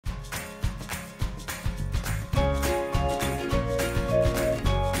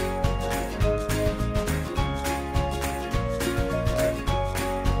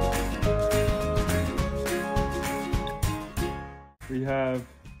we have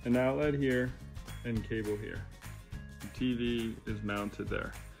an outlet here and cable here. The TV is mounted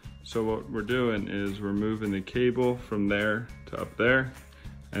there. So what we're doing is we're moving the cable from there to up there,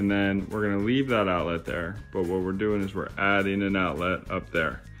 and then we're gonna leave that outlet there, but what we're doing is we're adding an outlet up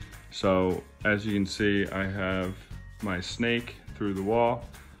there. So as you can see, I have my snake through the wall.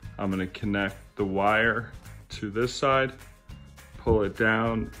 I'm gonna connect the wire to this side, pull it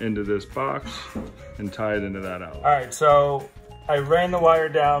down into this box, and tie it into that outlet. All right, so I ran the wire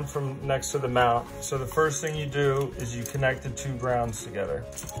down from next to the mount. So the first thing you do is you connect the two grounds together.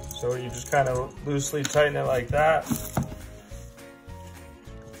 So you just kind of loosely tighten it like that.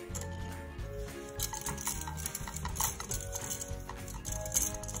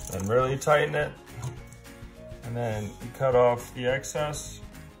 And really tighten it. And then you cut off the excess.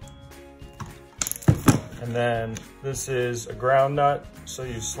 And then this is a ground nut, so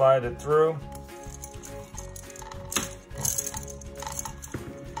you slide it through.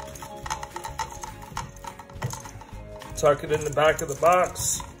 Tuck it in the back of the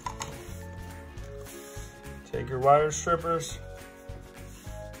box. Take your wire strippers.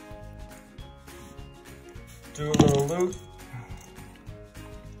 Do a little loop.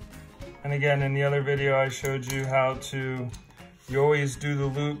 And again, in the other video, I showed you how to, you always do the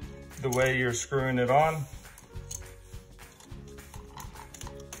loop the way you're screwing it on.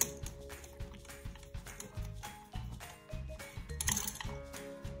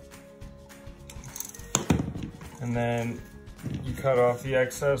 And then you cut off the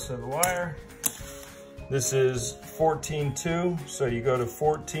excess of the wire. This is 14.2, so you go to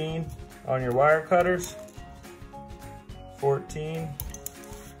 14 on your wire cutters. 14,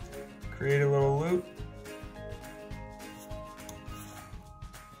 create a little loop.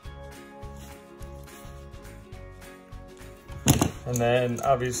 And then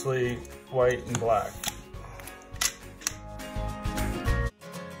obviously white and black.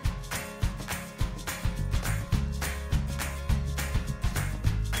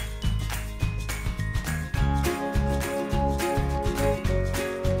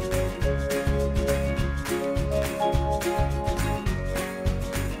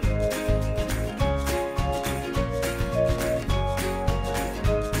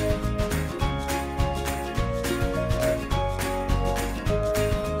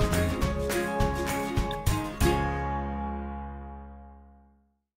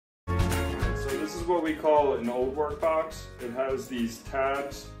 What we call an old work box. It has these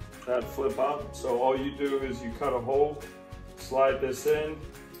tabs that flip up. So all you do is you cut a hole, slide this in,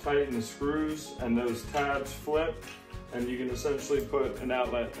 tighten the screws, and those tabs flip, and you can essentially put an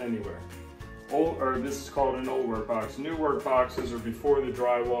outlet anywhere. This is called an old work box. New work boxes are before the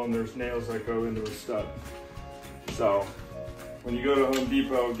drywall, and there's nails that go into a stud. So when you go to Home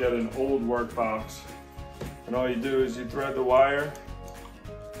Depot, get an old work box, and all you do is you thread the wire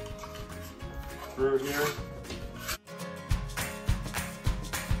through here.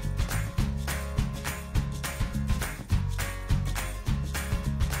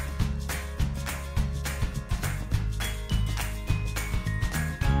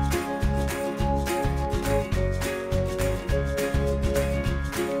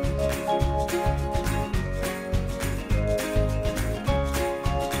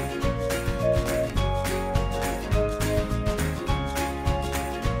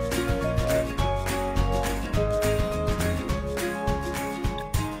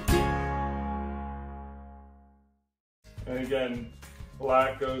 And again,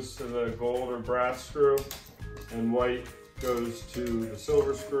 black goes to the gold or brass screw, and white goes to the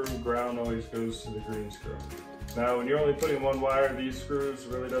silver screw, brown always goes to the green screw. Now, when you're only putting one wire, these screws,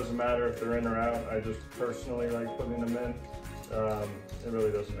 really doesn't matter if they're in or out. I just personally like putting them in. It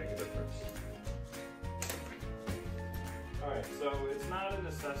really doesn't make a difference. All right, so it's not a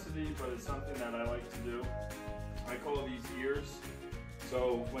necessity, but it's something that I like to do. I call these ears.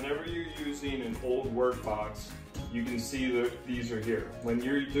 So whenever you're using an old work box, you can see that these are here. When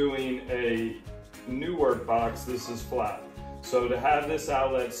you're doing a new work box, this is flat. So to have this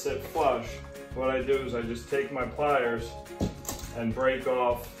outlet sit flush, what I do is I just take my pliers and break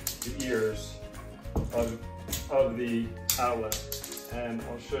off the ears of the outlet. And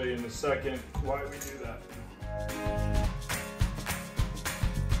I'll show you in a second why we do that.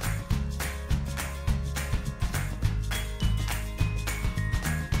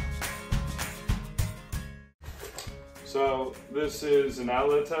 So this is an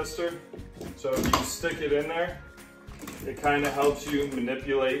outlet tester. So if you stick it in there, it kind of helps you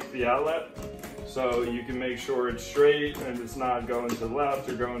manipulate the outlet. So you can make sure it's straight and it's not going to the left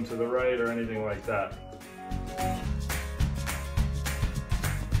or going to the right or anything like that.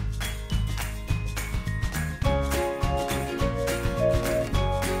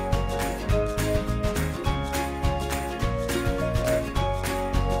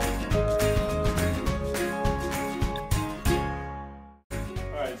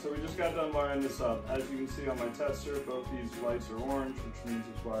 line this up. As you can see on my tester, both these lights are orange, which means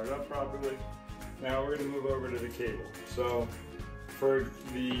it's wired up properly. Now we're going to move over to the cable. So for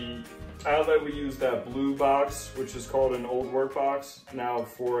the outlet, we use that blue box, which is called an old work box. Now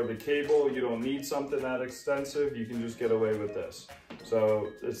for the cable, you don't need something that extensive. You can just get away with this.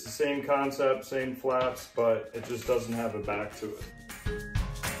 So it's the same concept, same flaps, but it just doesn't have a back to it.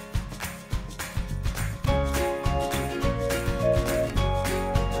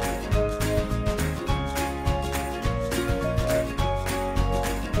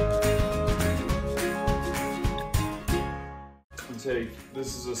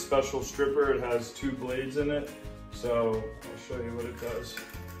 This is a special stripper. It has 2 blades in it. So I'll show you what it does.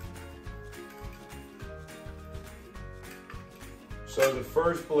 So the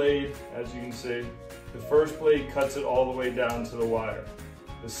first blade, as you can see, the first blade cuts it all the way down to the wire.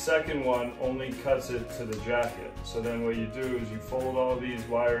 The second one only cuts it to the jacket. So then what you do is you fold all these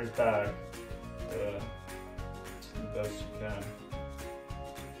wires back the best you can.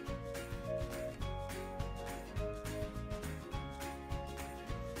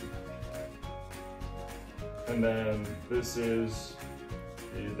 And then this is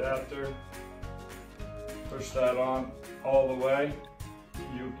the adapter. Push that on all the way.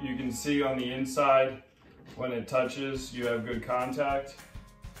 You can see on the inside when it touches, you have good contact.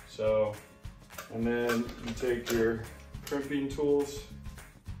 So, and then you take your crimping tools.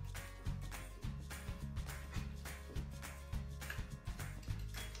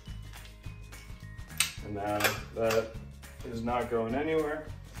 And now that is not going anywhere.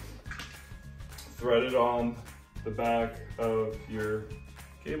 Thread it on the back of your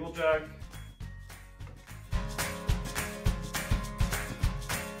cable jack.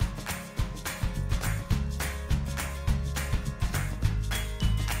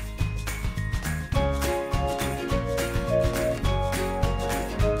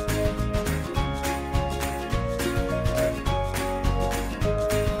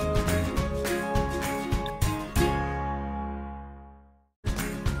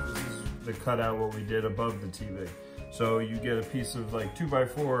 Cut out what we did above the TV. So you get a piece of like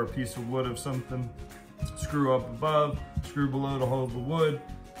 2x4 or a piece of wood of something, screw up above, screw below to hold the wood.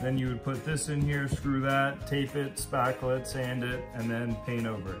 Then you would put this in here, screw that, tape it, spackle it, sand it, and then paint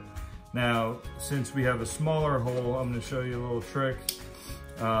over it. Now, since we have a smaller hole, I'm gonna show you a little trick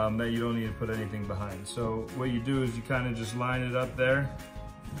that you don't need to put anything behind. So what you do is you kind of just line it up there.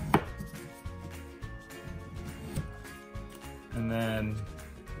 And then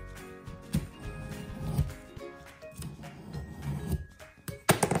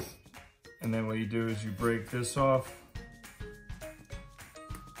what you do is you break this off.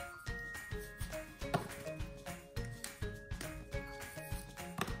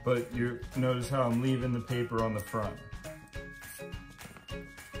 But you notice how I'm leaving the paper on the front.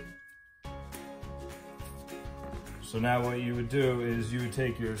 So now what you would do is you would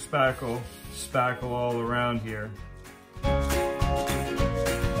take your spackle all around here,